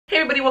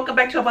everybody, welcome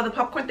back to About the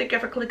Popcorn. Thank you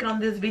for clicking on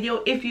this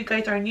video. If you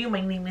guys are new,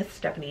 my name is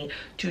Stephanie.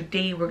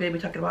 Today we're going to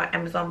be talking about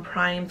Amazon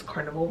Prime's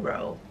Carnival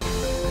Row.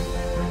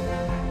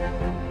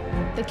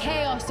 The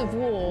chaos of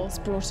wars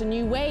brought a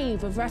new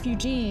wave of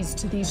refugees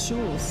to these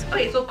shores.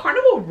 Okay, so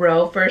Carnival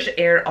Row first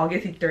aired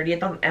August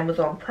 30th on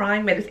Amazon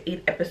Prime. It is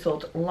 8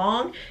 episodes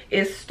long.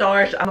 It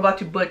stars, I'm about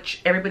to butcher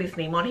everybody's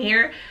name on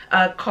here,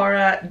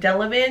 Cara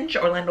Delevingne,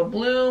 Orlando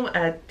Bloom,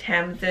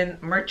 Tamsin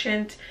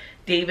Merchant,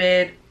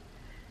 David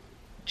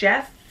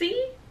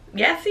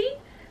Yassi,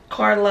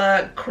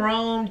 Carla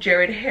Crone,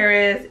 Jared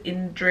Harris,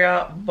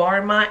 Indra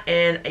Varma,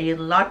 and a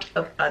lot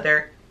of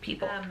other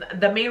people.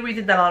 The main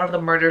reason that a lot of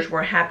the murders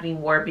were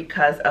happening were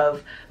because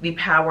of the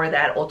power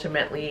that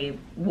ultimately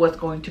was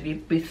going to be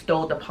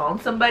bestowed upon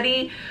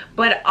somebody.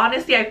 But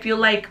honestly, I feel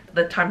like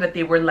the time that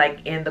they were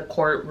like in the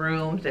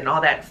courtrooms and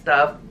all that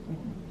stuff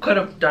could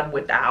have done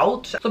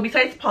without. So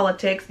besides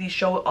politics, the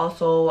show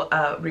also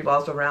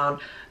revolves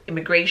around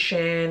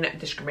immigration,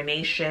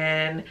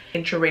 discrimination,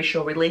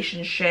 interracial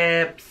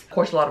relationships, of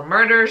course a lot of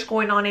murders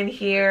going on in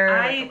here.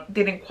 I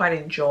didn't quite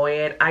enjoy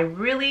it. I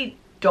really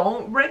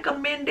don't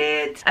recommend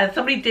it. And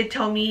somebody did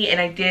tell me, and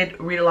I did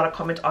read a lot of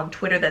comments on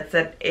Twitter that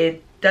said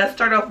it does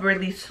start off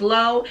really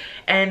slow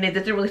and it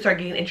doesn't really start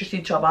getting interesting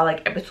until about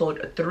like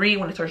episode 3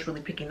 when it starts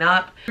really picking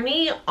up. For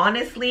me,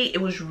 honestly, it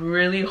was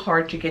really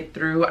hard to get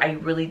through. I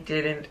really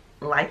didn't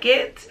like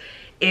it.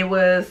 It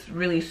was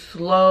really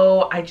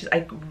slow. I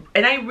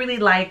really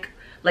like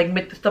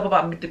stuff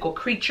about mythical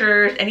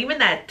creatures, and even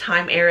that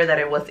time era that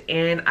it was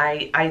in,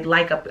 I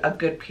like a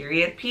good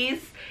period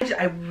piece.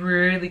 I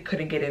really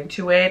couldn't get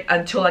into it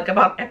until like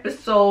about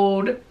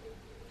episode,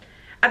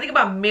 I think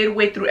about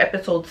midway through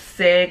episode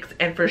 6,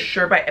 and for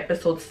sure by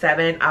episode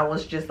 7 I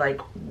was just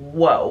like,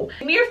 whoa.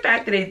 The mere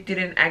fact that it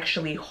didn't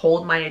actually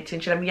hold my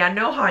attention, I mean, I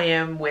know how I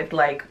am with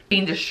like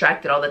being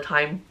distracted all the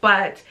time,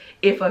 but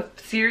if a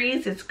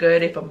series is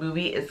good, if a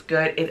movie is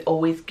good, it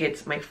always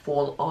gets my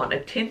full on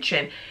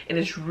attention, and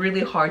it's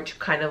really hard to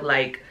kind of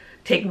like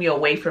take me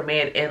away from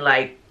it and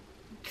like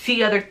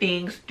see other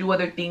things, do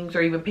other things,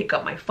 or even pick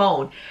up my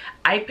phone.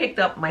 I picked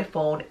up my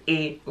phone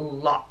a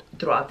lot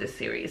throughout this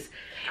series.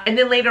 And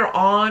then later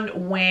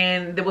on,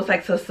 when there was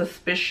like some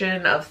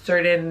suspicion of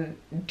certain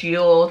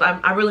deals,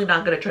 I'm really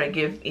not going to try to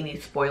give any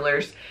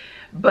spoilers,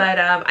 but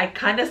I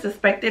kind of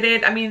suspected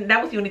it. I mean,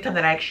 that was the only time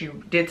that I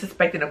actually did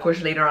suspect it. Of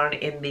course, later on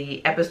in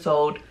the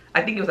episode,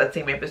 I think it was that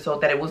same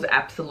episode, that it was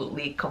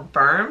absolutely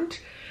confirmed.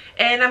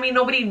 And I mean,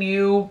 nobody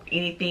knew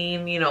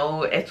anything, you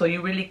know, and so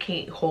you really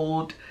can't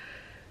hold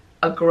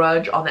a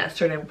grudge on that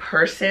certain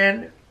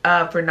person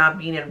for not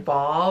being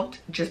involved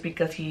just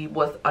because he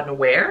was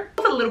unaware.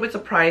 I was a little bit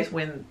surprised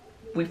when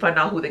we found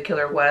out who the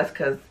killer was,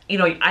 because, you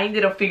know, I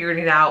ended up figuring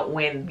it out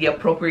when the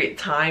appropriate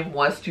time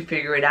was to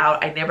figure it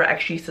out. I never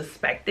actually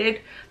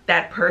suspected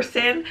that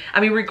person. I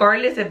mean,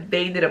 regardless if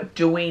they ended up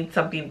doing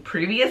something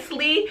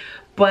previously,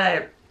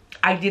 but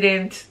I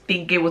didn't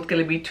think it was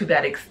going to be to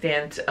that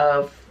extent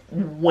of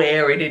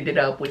where it ended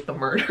up with the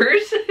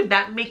murders, if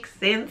that makes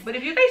sense. But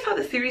if you guys saw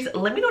the series,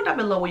 let me know down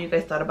below what you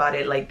guys thought about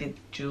it. Like, did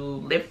you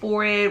live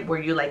for it?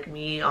 Were you like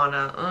me on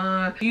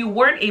a you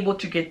weren't able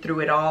to get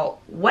through it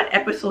all? What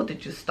episode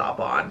did you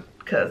stop on?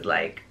 Because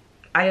like,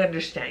 I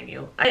understand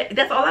you.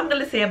 That's all I'm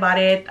gonna say about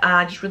it.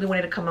 I just really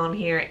wanted to come on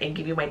here and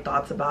give you my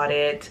thoughts about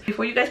it.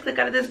 Before you guys click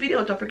out of this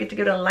video, don't forget to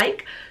give it a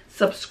like,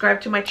 subscribe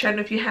to my channel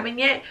if you haven't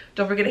yet.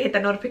 Don't forget to hit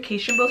that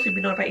notification bell so you'll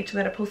be notified each time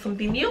that I post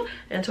something new.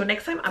 And until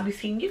next time, I'll be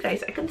seeing you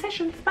guys at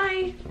concessions.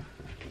 Bye.